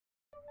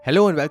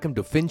Hello and welcome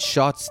to Finch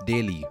Shots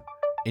Daily.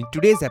 In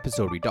today's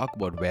episode, we talk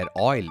about where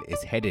oil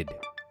is headed.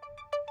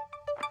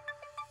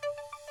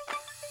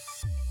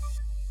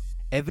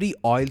 Every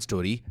oil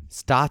story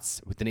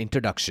starts with an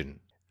introduction,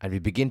 and we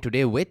begin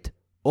today with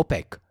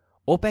OPEC.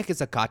 OPEC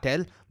is a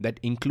cartel that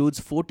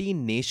includes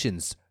 14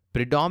 nations,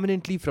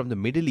 predominantly from the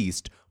Middle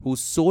East, whose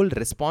sole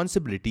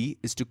responsibility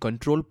is to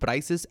control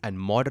prices and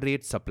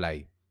moderate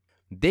supply.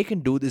 They can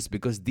do this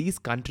because these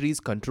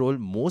countries control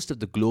most of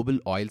the global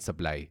oil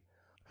supply.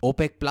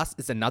 OPEC Plus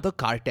is another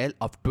cartel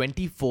of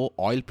 24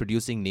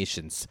 oil-producing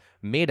nations,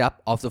 made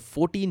up of the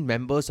 14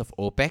 members of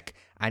OPEC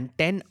and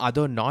 10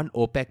 other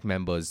non-OPEC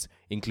members,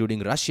 including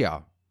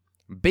Russia.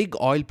 Big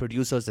oil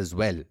producers as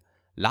well.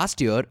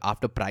 Last year,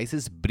 after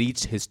prices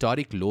breached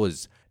historic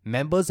lows,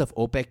 members of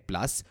OPEC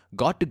Plus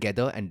got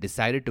together and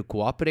decided to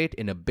cooperate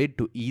in a bid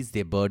to ease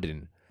their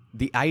burden.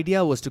 The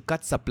idea was to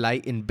cut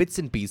supply in bits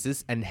and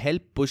pieces and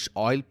help push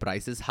oil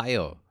prices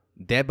higher,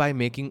 thereby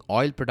making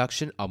oil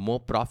production a more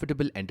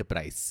profitable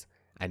enterprise.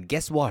 And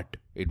guess what?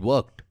 It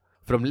worked.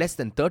 From less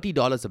than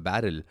 $30 a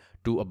barrel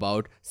to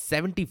about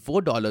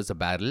 $74 a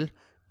barrel,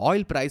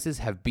 oil prices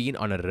have been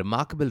on a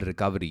remarkable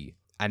recovery.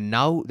 And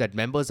now that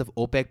members of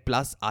OPEC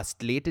Plus are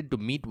slated to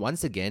meet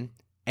once again,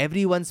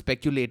 everyone's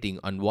speculating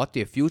on what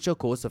their future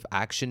course of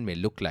action may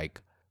look like.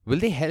 Will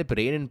they help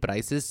rein in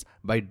prices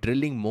by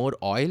drilling more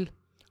oil?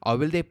 Or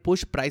will they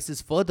push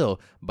prices further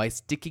by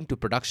sticking to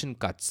production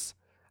cuts?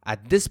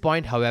 At this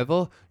point,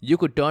 however, you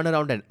could turn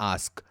around and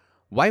ask,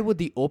 why would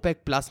the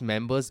OPEC Plus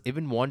members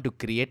even want to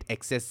create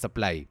excess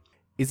supply?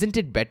 Isn't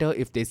it better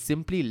if they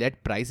simply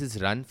let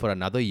prices run for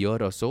another year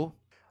or so?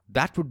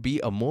 That would be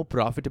a more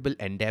profitable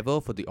endeavor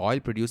for the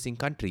oil-producing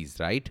countries,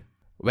 right?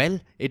 Well,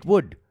 it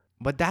would,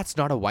 but that's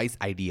not a wise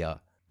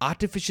idea.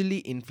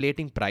 Artificially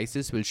inflating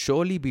prices will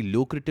surely be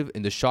lucrative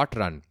in the short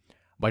run,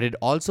 but it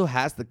also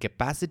has the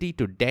capacity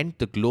to dent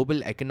the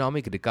global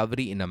economic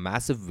recovery in a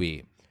massive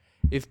way.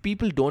 If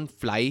people don't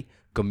fly,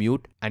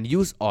 commute, and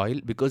use oil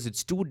because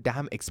it's too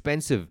damn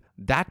expensive,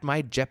 that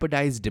might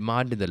jeopardize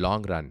demand in the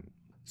long run.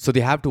 So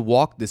they have to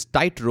walk this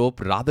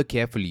tightrope rather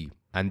carefully,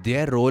 and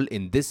their role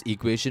in this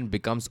equation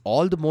becomes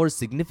all the more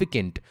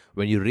significant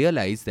when you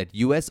realize that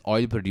US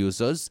oil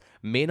producers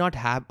may not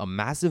have a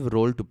massive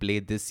role to play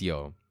this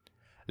year.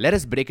 Let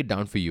us break it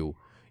down for you.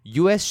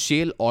 US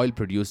shale oil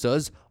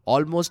producers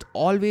almost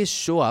always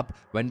show up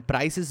when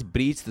prices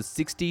breach the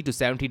 $60 to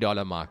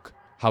 $70 mark.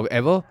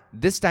 However,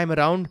 this time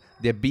around,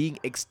 they're being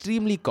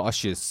extremely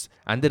cautious.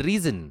 And the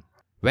reason?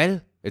 Well,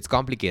 it's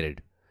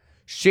complicated.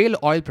 Shale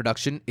oil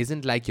production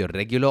isn't like your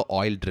regular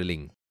oil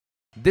drilling.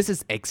 This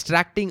is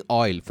extracting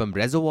oil from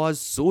reservoirs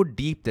so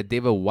deep that they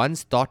were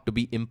once thought to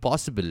be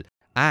impossible,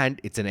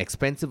 and it's an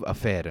expensive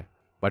affair.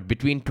 But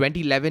between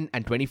 2011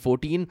 and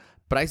 2014,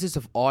 prices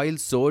of oil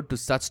soared to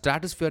such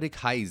stratospheric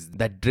highs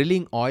that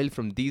drilling oil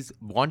from these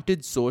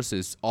wanted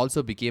sources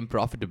also became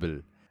profitable.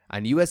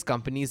 And US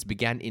companies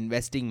began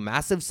investing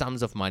massive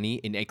sums of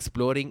money in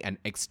exploring and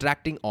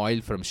extracting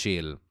oil from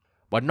shale.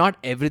 But not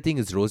everything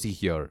is rosy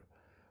here.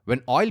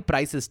 When oil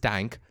prices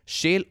tank,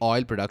 shale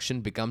oil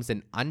production becomes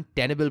an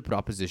untenable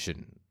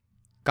proposition.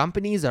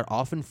 Companies are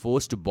often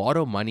forced to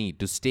borrow money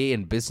to stay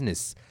in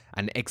business,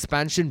 and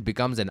expansion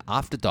becomes an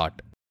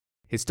afterthought.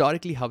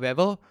 Historically,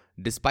 however,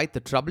 despite the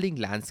troubling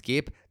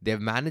landscape,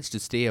 they've managed to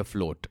stay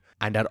afloat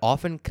and are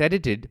often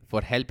credited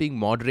for helping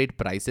moderate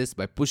prices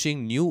by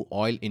pushing new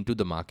oil into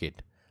the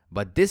market.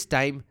 But this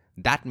time,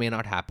 that may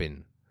not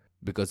happen,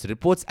 because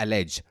reports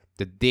allege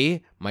that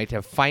they might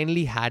have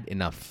finally had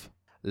enough.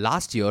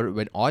 Last year,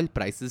 when oil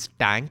prices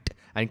tanked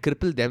and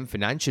crippled them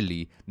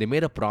financially, they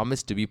made a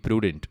promise to be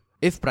prudent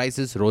if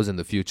prices rose in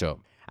the future.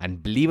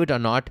 And believe it or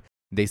not,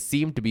 they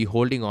seem to be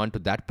holding on to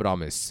that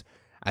promise.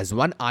 As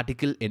one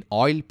article in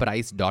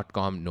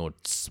oilprice.com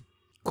notes,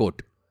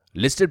 quote,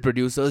 listed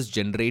producers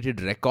generated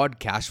record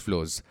cash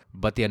flows,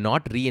 but they are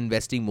not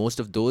reinvesting most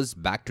of those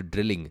back to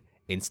drilling.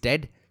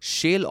 Instead,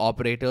 shale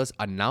operators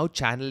are now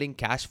channeling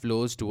cash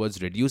flows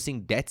towards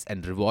reducing debts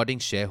and rewarding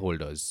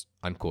shareholders,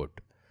 unquote.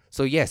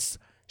 So yes,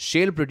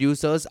 shale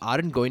producers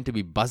aren't going to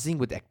be buzzing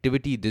with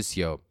activity this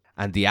year,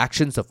 and the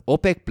actions of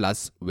OPEC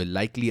Plus will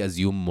likely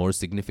assume more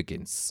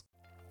significance.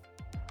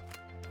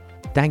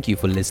 Thank you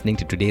for listening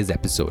to today's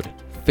episode.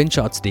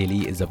 FinShots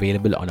Daily is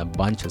available on a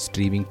bunch of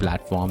streaming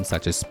platforms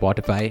such as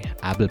Spotify,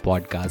 Apple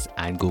Podcasts,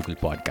 and Google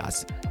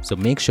Podcasts. So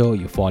make sure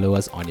you follow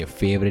us on your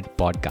favorite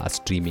podcast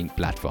streaming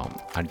platform.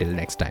 Until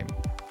next time.